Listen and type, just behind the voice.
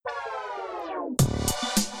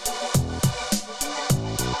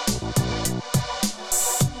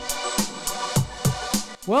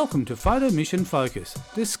Welcome to Photo Mission Focus,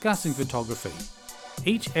 discussing photography.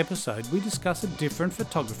 Each episode we discuss a different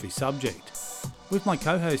photography subject. With my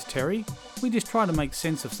co-host Terry, we just try to make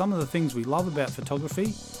sense of some of the things we love about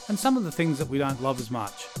photography and some of the things that we don't love as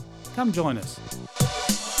much. Come join us.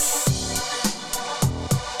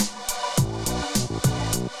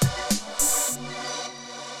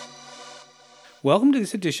 Welcome to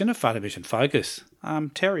this edition of Photo Mission Focus.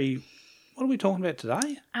 Terry, what are we talking about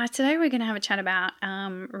today? Today we're going to have a chat about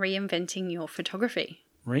reinventing your photography.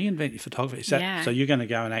 Reinvent your photography. Yeah. So you're going to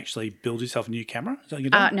go and actually build yourself a new camera? Is that what you're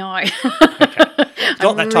doing? No. Okay.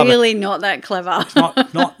 I'm really not that clever.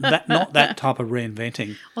 Not that type of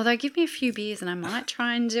reinventing. Although give me a few beers and I might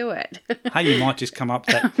try and do it. Hey, you might just come up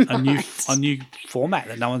with a new format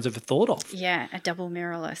that no one's ever thought of. Yeah, a double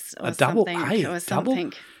mirrorless or Double.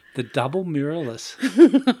 something. The double mirrorless.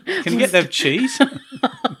 Can you get that cheese?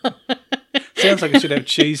 Sounds like it should have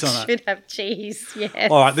cheese on it. Should have cheese,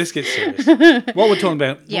 yes. All right, let's get serious. What we're talking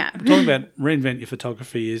about, reinvent your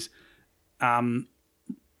photography is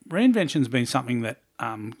reinvention's been something that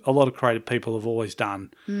a lot of creative people have always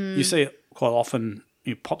done. You see it quite often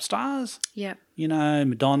in pop stars. Yep. You know,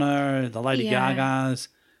 Madonna, the Lady Gagas.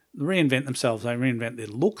 They reinvent themselves. They reinvent their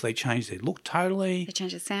look. They change their look totally. They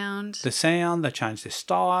change the sound. They change their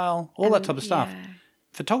style, that type of stuff. Yeah.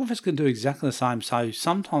 Photographers can do exactly the same. So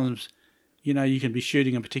sometimes, you know, you can be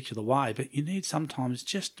shooting a particular way, but you need sometimes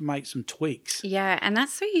just to make some tweaks. Yeah, and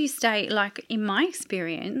that's so you stay, like in my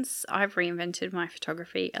experience, I've reinvented my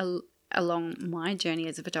photography along my journey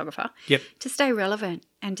as a photographer. Yep. To stay relevant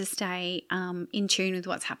and to stay in tune with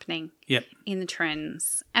what's happening. Yep. In the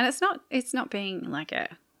trends. And it's not being like a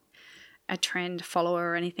trend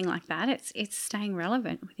follower or anything like that. It's staying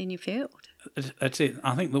relevant within your field. That's it.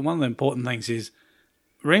 I think one of the important things is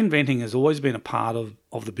reinventing has always been a part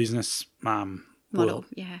of the business model, Model,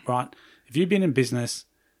 yeah. Right? If you've been in business,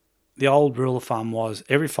 the old rule of thumb was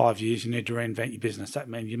every 5 years you need to reinvent your business. That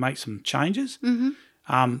means you make some changes. Mm-hmm.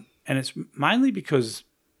 And it's mainly because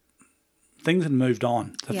things have moved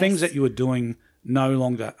on. The things that you were doing no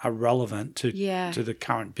longer are relevant to the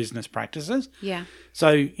current business practices. Yeah.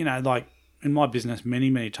 So, you know, like in my business,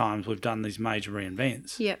 many times we've done these major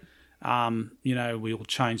reinvents. Yep. You know, we'll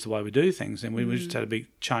change the way we do things, and we just had a big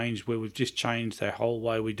change where we've just changed the whole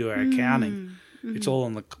way we do our accounting. Mm-hmm. It's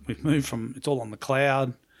all it's all on the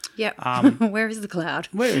cloud. Yep. Where is the cloud?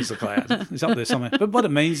 Where is the cloud? It's up there somewhere. But what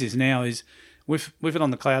it means is now is with it on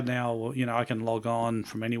the cloud now, you know, I can log on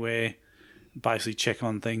from anywhere, basically check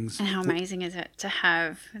on things. And how amazing is it to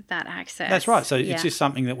have that access? That's right. So it's just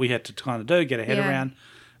something that we had to kind of do, get our head around.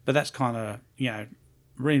 But that's kind of, you know,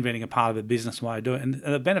 reinventing a part of the business way to do it. And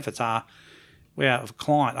the benefits are, where a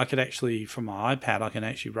client, I could actually, from my iPad, I can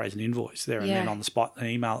actually raise an invoice there and then on the spot and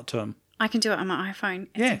email it to them. I can do it on my iPhone.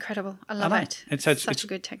 It's incredible. I love it. It's such a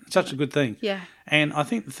good technique. It's such a good thing. Yeah. And I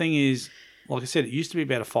think the thing is, like I said, it used to be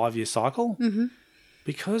about a 5-year cycle. Mm-hmm.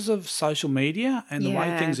 Because of social media and the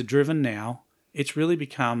way things are driven now, it's really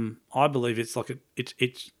become, I believe it's like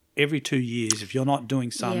it's every 2 years, if you're not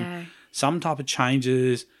doing some type of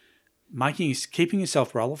changes, keeping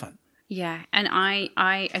yourself relevant. Yeah, and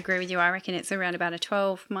I agree with you. I reckon it's around about a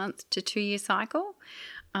 12-month to 2-year cycle.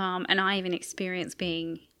 And I even experience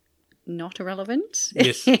being not irrelevant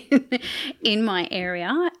in my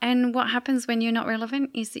area. And what happens when you're not relevant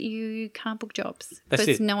is that you can't book jobs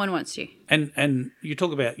because no one wants you. And you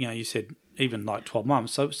talk about, you know, you said even like 12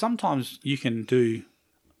 months. So sometimes you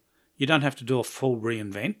don't have to do a full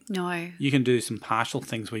reinvent. No. You can do some partial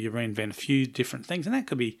things where you reinvent a few different things. And that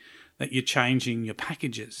could be that you're changing your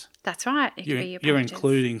packages. That's right. It could be your packages. You're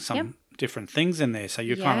including some different things in there. So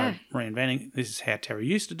you're kind of reinventing. This is how Terry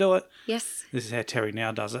used to do it. Yes. This is how Terry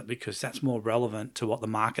now does it because that's more relevant to what the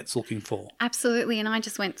market's looking for. Absolutely. And I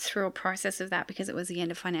just went through a process of that because it was the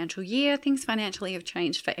end of financial year. Things financially have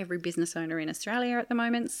changed for every business owner in Australia at the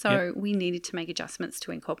moment. So we needed to make adjustments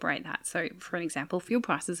to incorporate that. So for an example, fuel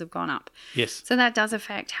prices have gone up. Yes. So that does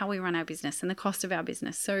affect how we run our business and the cost of our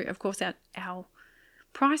business. So of course our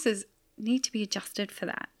prices need to be adjusted for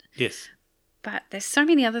that. Yes. But there's so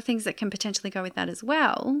many other things that can potentially go with that as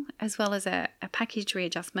well as a package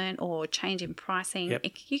readjustment or change in pricing. Yep.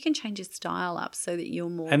 You can change your style up so that you're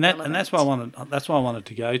more relevant. And that's why I wanted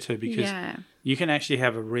to go to because you can actually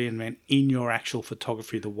have a reinvent in your actual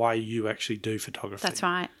photography, the way you actually do photography. That's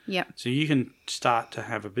right. Yep. So you can start to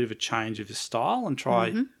have a bit of a change of your style and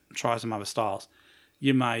try some other styles.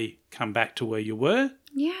 You may come back to where you were,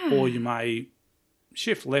 or you may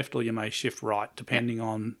shift left or you may shift right, depending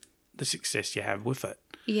on the success you have with it.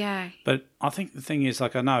 Yeah. But I think the thing is,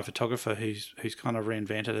 like, I know a photographer who's kind of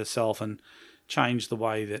reinvented herself and changed the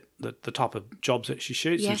way that the type of jobs that she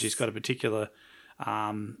shoots, and she's got a particular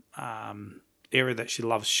area that she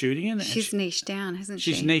loves shooting in. She's niched down, hasn't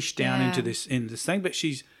she? She's niched down into this thing, but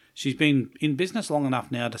she's been in business long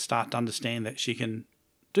enough now to start to understand that she can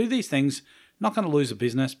do these things. Not going to lose a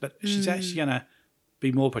business, but she's actually going to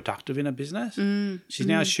be more productive in a business. She's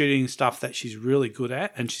now shooting stuff that she's really good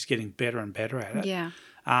at, and she's getting better and better at it. Yeah.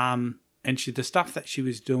 And the stuff that she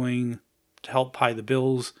was doing to help pay the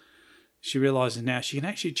bills, she realises now she can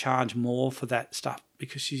actually charge more for that stuff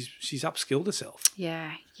because she's upskilled herself.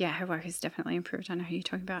 Yeah. Yeah, her work has definitely improved. I know who you're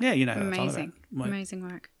talking about. Yeah, you know. Amazing. Amazing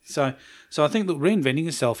work. So I think that reinventing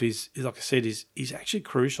yourself is like I said, is actually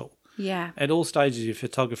crucial. Yeah. At all stages of your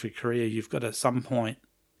photography career, you've got to at some point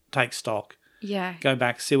take stock. Yeah. Go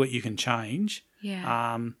back, see what you can change.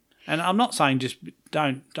 Yeah. And I'm not saying just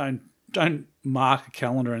don't mark a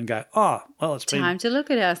calendar and go, oh, well, it's time to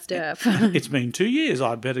look at our stuff. It's been 2 years.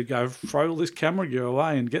 I better go throw all this camera gear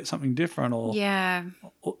away and get something different. Or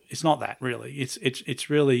it's not that really. It's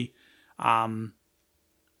really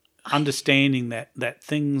understanding that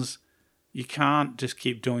things you can't just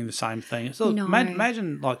keep doing the same thing. So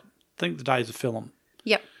imagine think the days of film.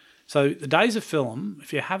 Yep. So the days of film,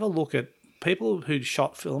 if you have a look at people who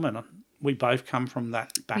shot film, and we both come from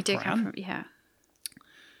that background. We do come from, yeah.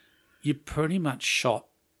 You pretty much shot.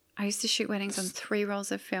 I used to shoot weddings on 3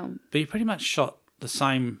 rolls of film. But you pretty much shot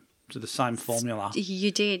to the same formula. You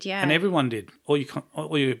did, yeah. And everyone did.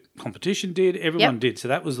 All your competition did. Everyone did. So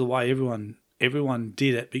that was the way everyone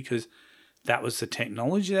did it because that was the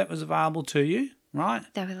technology that was available to you, right?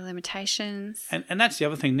 There were the limitations. And that's the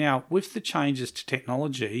other thing. Now, with the changes to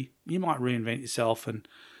technology, you might reinvent yourself. And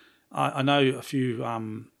I know a few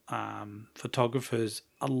photographers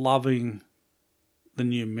are loving the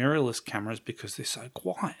new mirrorless cameras because they're so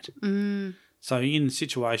quiet. So in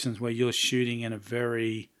situations where you're shooting in a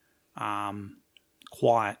very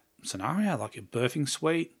quiet scenario, like a birthing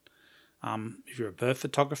suite, if you're a birth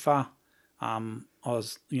photographer, I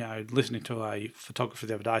was listening to a photographer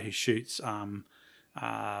the other day who shoots on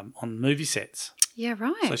movie sets. Yeah,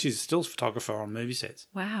 right. So she's a stills photographer on movie sets.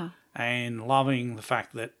 Wow. And loving the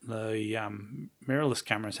fact that the mirrorless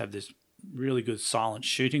cameras have this really good silent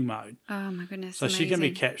shooting mode. Oh my goodness! So amazing. she can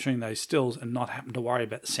be capturing those stills and not having to worry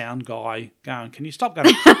about the sound guy going, "Can you stop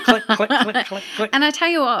going click, click, click, click, click, click?" And I tell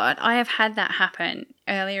you what, I have had that happen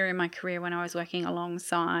earlier in my career when I was working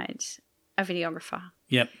alongside a videographer.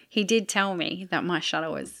 Yep. He did tell me that my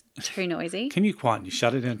shutter was too noisy. Can you quieten your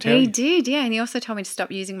shutter down, Terry? He did, yeah. And he also told me to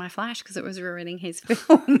stop using my flash because it was ruining his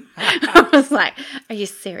film. I was like, are you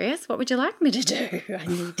serious? What would you like me to do? I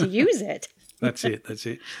need to use it. That's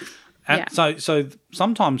it. And so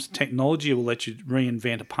sometimes technology will let you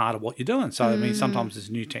reinvent a part of what you're doing. So, I mean, sometimes there's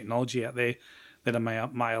new technology out there that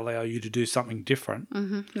may allow you to do something different.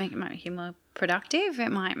 Mm-hmm. It might make you more productive. It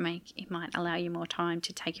might allow you more time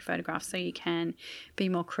to take your photographs so you can be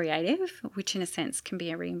more creative, which in a sense can be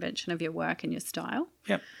a reinvention of your work and your style.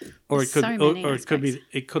 Yep. Or it could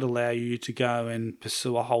allow you to go and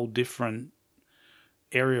pursue a whole different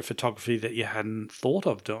area of photography that you hadn't thought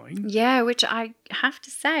of doing. Yeah, which I have to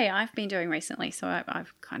say I've been doing recently. So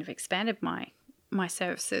I've kind of expanded my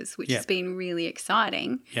services, which has been really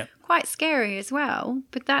exciting. Yeah. Quite scary as well,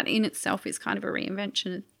 but that in itself is kind of a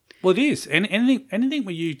reinvention. Well, it is. And anything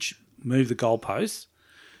where you move the goalposts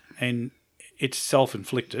and it's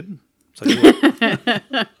self-inflicted. So right?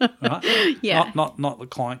 Yeah. Not the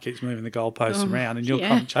client keeps moving the goalposts around and you're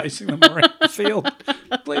kind of chasing them around the field.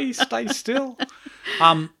 Please stay still.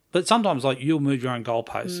 But sometimes you'll move your own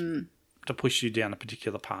goalposts to push you down a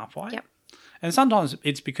particular pathway. Yep. And sometimes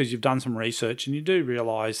it's because you've done some research and you do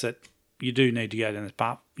realise that you do need to go down this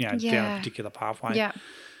path, down a particular pathway. Yeah.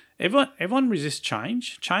 Everyone resists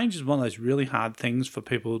change. Change is one of those really hard things for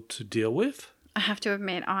people to deal with. I have to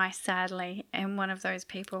admit, I sadly am one of those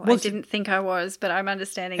people. I didn't think I was, but I'm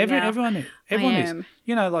understanding now. Everyone is.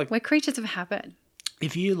 We're creatures of habit.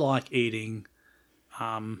 If you like eating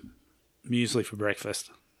muesli for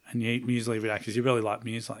breakfast and you eat muesli every day because you really like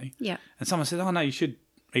muesli, and someone says, "Oh no, you should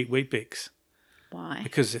eat Weet-Bix." Why?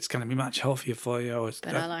 Because it's going to be much healthier for you.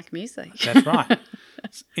 But I like muesli. That's right.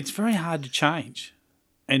 It's very hard to change.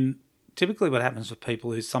 And typically what happens with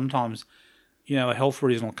people is sometimes, a health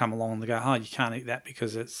reason will come along and they go, "Oh, you can't eat that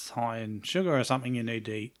because it's high in sugar or something. You need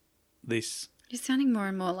to eat this." You're sounding more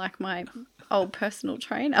and more like my old personal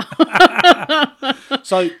trainer.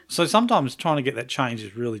 So sometimes trying to get that change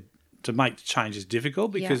to make the change is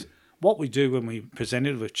difficult because what we do when we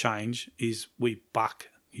presented with change is we buck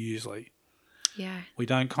usually. Yeah. We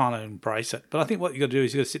don't kind of embrace it. But I think what you've got to do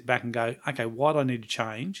is you've got to sit back and go, okay, why do I need to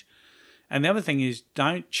change? And the other thing is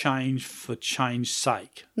don't change for change's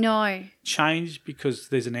sake. No. Change because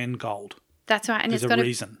there's an end goal. That's right. And There's it's got a to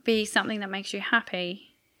reason. be something that makes you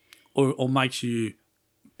happy. Or makes you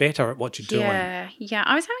better at what you're doing. Yeah.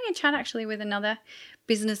 I was having a chat actually with another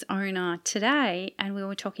business owner today, and we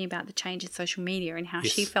were talking about the change in social media and how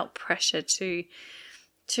she felt pressure to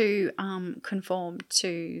conform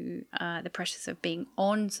to the pressures of being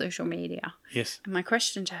on social media. Yes. And my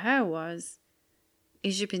question to her was,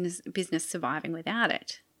 is your business surviving without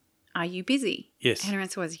it? Are you busy? Yes. And her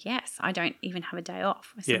answer was yes. I don't even have a day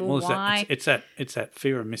off. I Yeah. said, well, why? It's that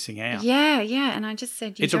fear of missing out. Yeah. And I just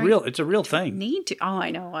said, It's a real thing. Need to. Oh,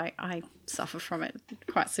 I know. I suffer from it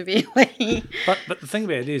quite severely. But the thing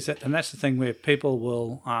about it is that, and that's the thing where people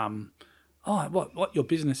will, what your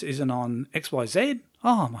business isn't on XYZ?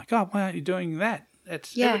 Oh my God, why aren't you doing that?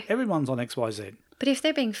 It's everyone's on XYZ. But if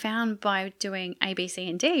they're being found by doing A, B, C,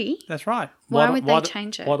 and D, that's right. Why would they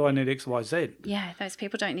change it? Why do I need XYZ? Yeah, those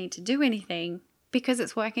people don't need to do anything because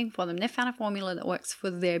it's working for them. They've found a formula that works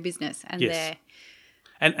for their business and their.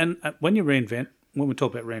 And when you reinvent, when we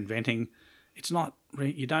talk about reinventing, it's not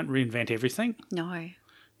you don't reinvent everything. No.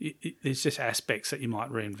 There's just aspects that you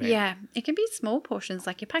might reinvent. Yeah, it can be small portions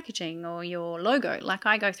like your packaging or your logo. Like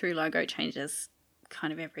I go through logo changes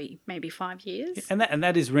kind of every maybe 5 years. And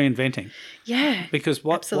that is reinventing. Yeah. Because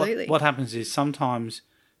what happens is sometimes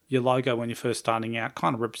your logo when you're first starting out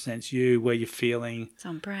kind of represents you, where you're feeling. It's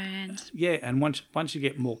on brand. Yeah, and once you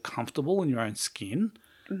get more comfortable in your own skin,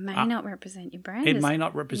 it may not represent your brand. It may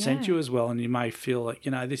not represent you as well, and you may feel like,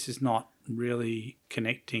 this is not really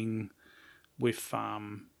connecting with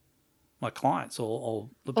my clients or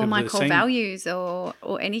the people or my that are core seeing. values or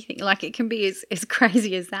anything. Like it can be as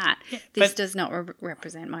crazy as that. Yeah, this does not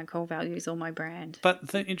represent my core values or my brand. But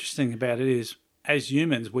the interesting about it is, as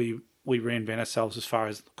humans, we reinvent ourselves as far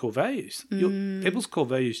as core values. People's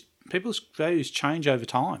values change over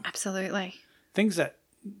time. Absolutely. Things that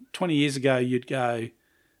 20 years ago you'd go,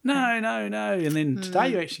 no, and then today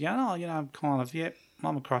you actually go, I'm kind of,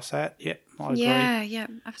 I'm across that. Yep, I agree. Yeah,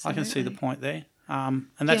 absolutely. I can see the point there. And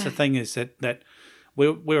that's the thing is that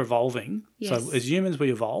we're evolving. Yes. So as humans,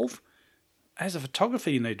 we evolve. As a photographer,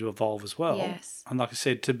 you need to evolve as well. Yes. And like I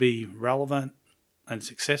said, to be relevant and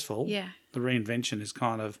successful, the reinvention is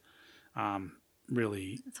kind of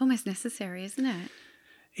really. It's almost necessary, isn't it?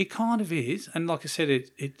 It kind of is, and like I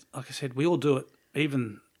said, we all do it,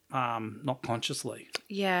 even not consciously.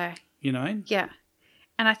 Yeah. You know what I mean? Yeah.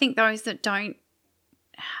 And I think those that don't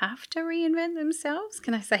have to reinvent themselves,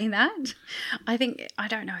 can I say that? I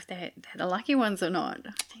don't know if they're the lucky ones or not.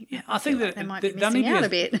 I think that they might be missing out a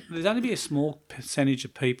bit. There's only be a small percentage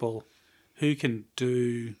of people who can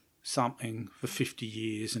do something for 50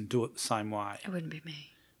 years and do it the same way. It wouldn't be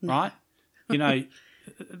me. Right?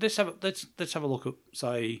 Let's have a look at,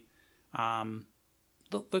 say,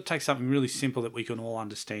 let's take something really simple that we can all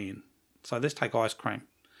understand. So let's take ice cream.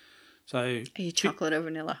 So are you chocolate or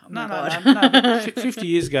vanilla? Oh no, my God. no. 50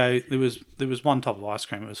 years ago, there was one type of ice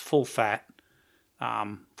cream. It was full fat,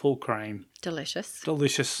 full cream. Delicious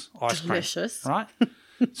ice cream. Delicious. Right?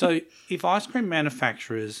 So if ice cream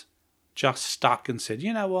manufacturers just stuck and said,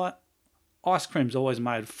 you know what, ice cream's always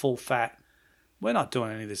made full fat. We're not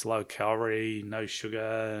doing any of this low calorie, no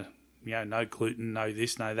sugar, no gluten, no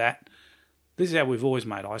this, no that. This is how we've always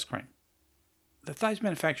made ice cream. If those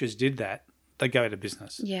manufacturers did that, they'd go out of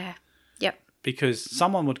business. Yeah. Yep. Because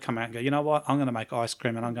someone would come out and go, you know what, I'm going to make ice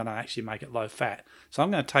cream and I'm going to actually make it low fat. So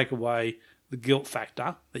I'm going to take away the guilt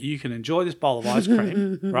factor that you can enjoy this bowl of ice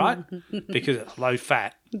cream, right? Because it's low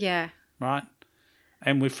fat. Yeah. Right?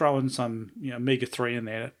 And we're throwing some, omega-3 in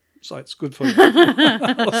there, so it's good for you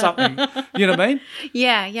or something. You know what I mean?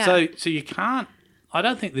 Yeah. So you can't. I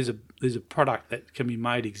don't think there's a product that can be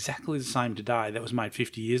made exactly the same today that was made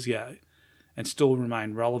 50 years ago and still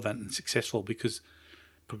remain relevant and successful, because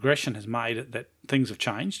progression has made it that things have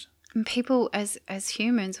changed. And people, as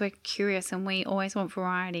humans, we're curious and we always want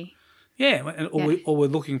variety. Yeah, or we're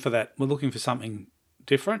looking for that. We're looking for something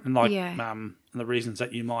different, and the reasons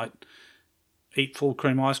that you might eat full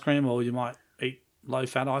cream ice cream or you might eat low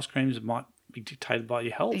fat ice creams might be dictated by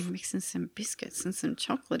your health. Been mixing some biscuits and some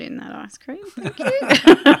chocolate in that ice cream. Thank you.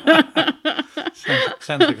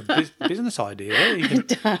 Sounds like a business idea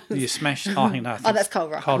there. You smash. That's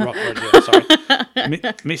Cold Rock. Cold Rock Radio. Sorry,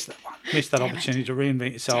 missed that one. Missed that opportunity to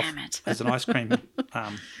reinvent yourself as an ice cream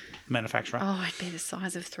manufacturer. Oh, I'd be the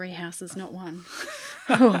size of 3 houses, not one.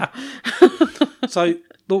 So,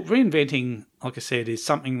 look, reinventing, like I said, is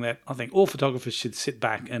something that I think all photographers should sit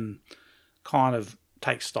back and kind of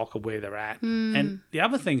take stock of where they're at. And the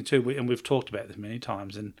other thing too, and we've talked about this many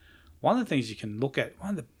times, and one of the things you can look at,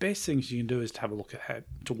 one of the best things you can do is to have a look at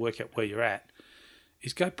to work out where you're at,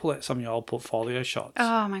 is go pull out some of your old portfolio shots.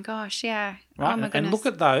 Oh my gosh, yeah. Right? Oh my goodness. And look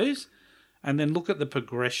at those and then look at the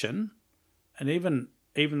progression, and even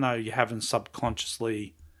though you haven't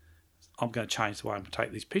subconsciously, I'm going to change the way I'm going to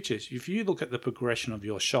take these pictures. If you look at the progression of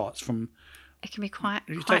your shots from, it can be quite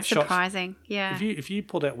Shots, surprising. Yeah. If you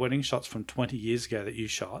pulled out wedding shots from 20 years ago that you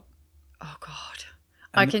shot, oh God,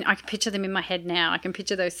 I can picture them in my head now. I can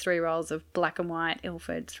picture those 3 rolls of black and white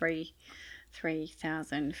Ilford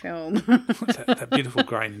 3000 film. that beautiful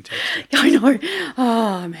grain and texture. I know.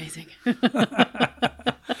 Oh, amazing.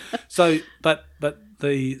 So, but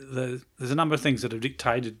there's a number of things that have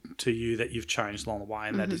dictated to you that you've changed along the way,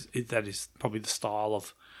 and that is probably the style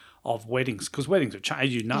of weddings, because weddings have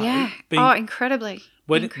changed. Yeah. Incredibly.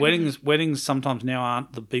 Weddings sometimes now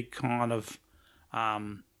aren't the big kind of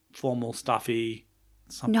formal, stuffy.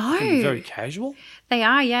 Very casual. They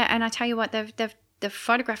are, yeah. And I tell you what, the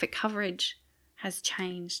photographic coverage has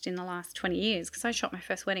changed in the last 20 years, because I shot my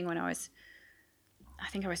first wedding when I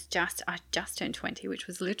just turned 20, which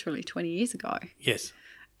was literally 20 years ago. Yes.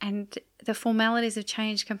 And the formalities have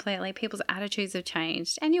changed completely. People's attitudes have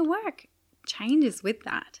changed, and your work changes with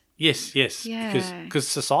that. Yes. Yeah. Because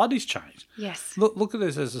society's changed. Yes. Look at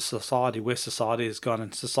this as a society, where society has gone,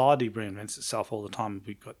 and society reinvents itself all the time.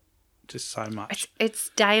 We've got just so much. It's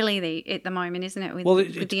daily at the moment, isn't it?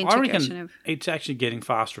 With the integration of, it's actually getting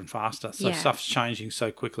faster and faster. So stuff's changing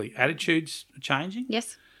so quickly. Attitudes are changing.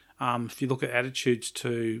 Yes. If you look at attitudes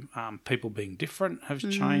to people being different, have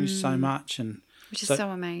changed so much, and which is so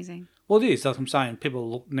amazing. Well, it is. That's what I'm saying.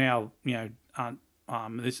 People look now.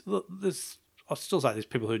 There's I still say there's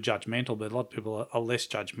people who are judgmental, but a lot of people are less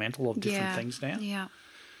judgmental of different things now. Yeah.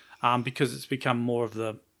 Because it's become more of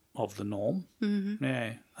the norm. Mm-hmm.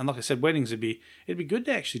 Yeah. And like I said, weddings it'd be good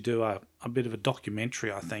to actually do a bit of a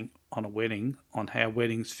documentary, I think, on a wedding, on how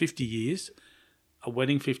weddings 50 years. A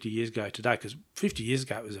wedding 50 years ago today, because 50 years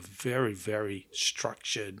ago it was a very, very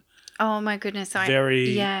structured. Oh my goodness!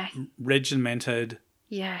 Very regimented.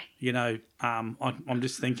 Yeah. I'm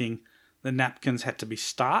just thinking the napkins had to be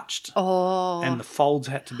starched. Oh. And the folds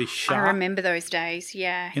had to be sharp. I remember those days.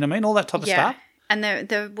 Yeah. You know what I mean? All that type of stuff. And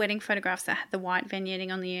the wedding photographs that had the white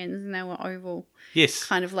vignetting on the ends, and they were oval. Yes.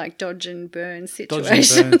 Kind of like dodge and burn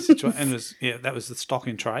situations. And that was the stock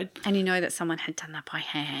in trade. And you know that someone had done that by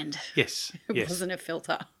hand. Yes. It wasn't a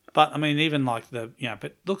filter. But I mean, even like but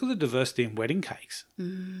look at the diversity in wedding cakes.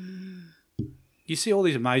 Mm. You see all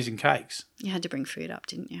these amazing cakes. You had to bring food up,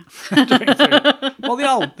 didn't you? Well,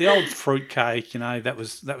 the old fruit cake, that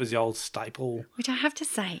was the old staple. Which I have to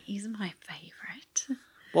say is my favourite.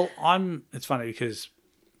 Well, it's funny because,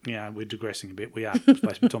 we're digressing a bit. We are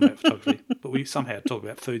supposed to be talking about photography, but we somehow talk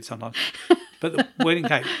about food sometimes. But the wedding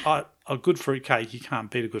cake, a good fruit cake, you can't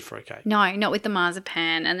beat a good fruit cake. No, not with the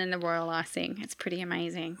marzipan and then the royal icing. It's pretty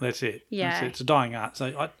amazing. That's it. Yeah. That's it. It's a dying art.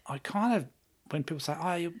 So I kind of, when people say,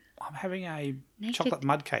 I'm having a chocolate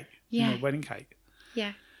mud cake, wedding cake.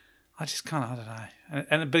 Yeah. I just kind of, I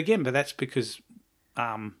don't know. But that's because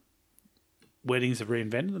weddings have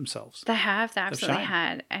reinvented themselves. They have. They absolutely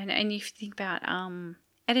had. And if you think about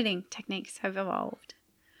editing techniques have evolved,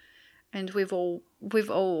 and we've all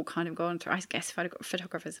kind of gone through. I guess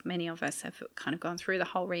photographers, many of us have kind of gone through the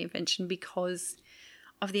whole reinvention because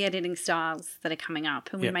of the editing styles that are coming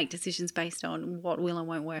up, and we make decisions based on what will and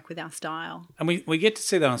won't work with our style. And we get to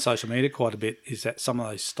see that on social media quite a bit. Is that some of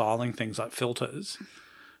those styling things like filters?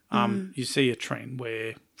 You see a trend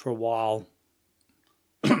where for a while.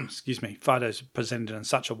 Excuse me, photos are presented in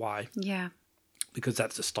such a way. Yeah. Because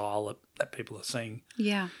that's the style that people are seeing.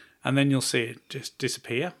 Yeah. And then you'll see it just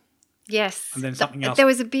disappear. Yes. And then something else. There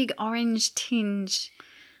was a big orange tinge.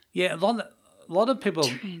 Yeah, a lot of people.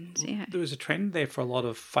 Trends, yeah. There was a trend there for a lot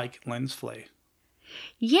of fake lens flare.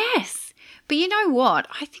 Yes. But you know what?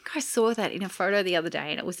 I think I saw that in a photo the other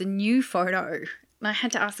day, and it was a new photo. And I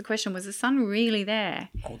had to ask the question, was the sun really there?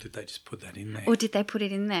 Or did they just put that in there? Or did they put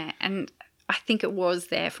it in there? And I think it was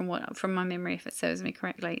there from my memory, if it serves me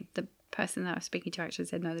correctly. The person that I was speaking to actually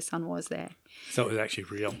said, no, the sun was there. So it was actually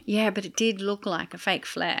real. Yeah, but it did look like a fake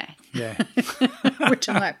flare. Yeah. Which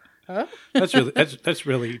I'm like, huh? That's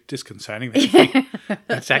really disconcerting.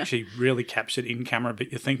 That's actually really captured in camera,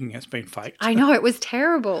 but you're thinking it's been faked. I know, it was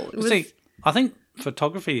terrible. See, I think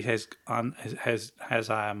photography has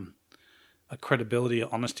a credibility,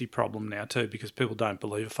 honesty problem now too, because people don't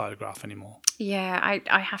believe a photograph anymore. Yeah,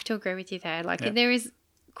 I have to agree with you there. There is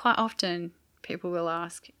quite often people will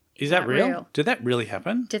ask, is that real? Did that really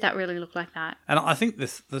happen? Did that really look like that? And I think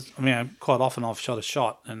this quite often I've shot a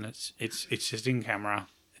shot and it's just in camera,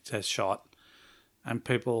 it says shot, and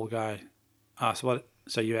people go,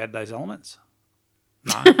 so you add those elements?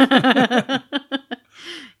 No.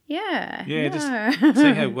 Yeah. Yeah, no. Just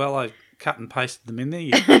see how well I cut and pasted them in there.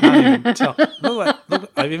 You can't even tell. Look,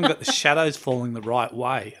 I've even got the shadows falling the right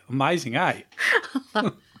way. Amazing, eh?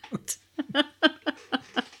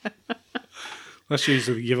 That's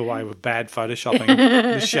usually the giveaway with bad photoshopping.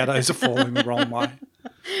 The shadows are falling the wrong way.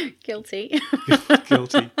 Guilty.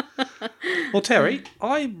 Guilty. Well, Terry,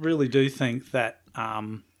 I really do think that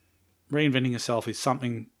reinventing yourself is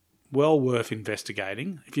something well worth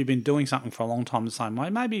investigating. If you've been doing something for a long time the same way,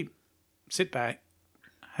 maybe sit back,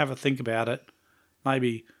 have a think about it.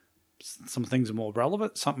 Maybe some things are more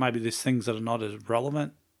relevant. Maybe there's things that are not as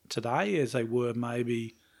relevant today as they were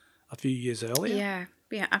maybe a few years earlier.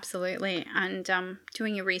 Yeah, absolutely. And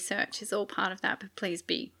doing your research is all part of that, but please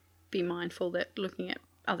be mindful that looking at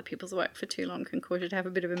other people's work for too long can cause you to have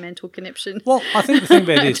a bit of a mental conniption. Well, I think the thing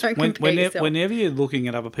about it is whenever you're looking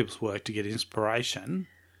at other people's work to get inspiration,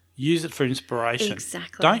 use it for inspiration.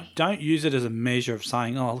 Exactly. Don't use it as a measure of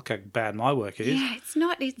saying, "Oh, look how bad my work is." Yeah, it's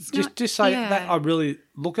not. Just say that I really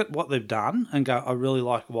look at what they've done and go, "I really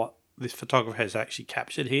like what this photographer has actually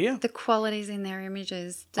captured here." The qualities in their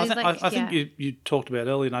images. I think you talked about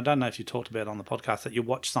earlier, and I don't know if you talked about it on the podcast, that you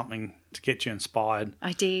watch something to get you inspired.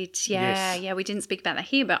 I did, yeah. Yes. Yeah, we didn't speak about that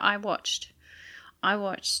here, but I watched a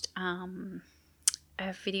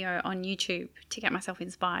video on YouTube to get myself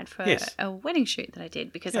inspired for a wedding shoot that I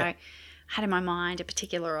did, because I had in my mind a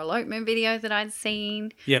particular elopement video that I'd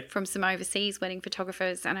seen from some overseas wedding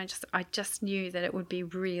photographers, and I just knew that it would be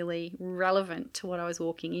really relevant to what I was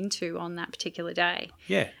walking into on that particular day.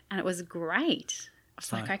 Yeah. And it was great. I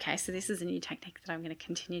was like, okay, so this is a new technique that I'm going to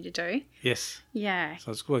continue to do. Yes. Yeah.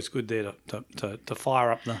 So it's always good there to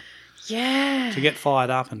fire up to get fired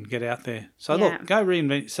up and get out there. So look, go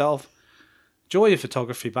reinvent yourself. Enjoy your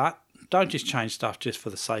photography, but don't just change stuff just for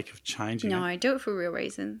the sake of changing it. No, do it for real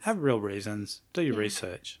reasons. Have real reasons. Do your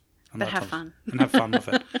research. But have fun. And have fun with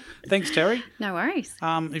it. Thanks, Terry. No worries.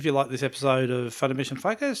 If you like this episode of Photo Mission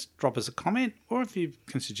Focus, drop us a comment, or if you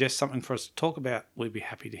can suggest something for us to talk about, we'd be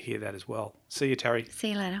happy to hear that as well. See you, Terry.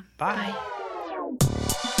 See you later. Bye.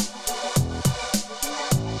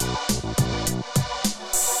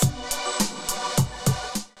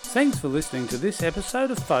 Thanks for listening to this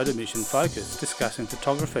episode of Photo Mission Focus, discussing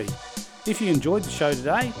photography. If you enjoyed the show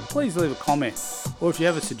today, please leave a comment. Or if you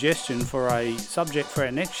have a suggestion for a subject for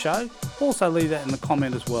our next show, also leave that in the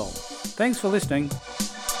comment as well. Thanks for listening.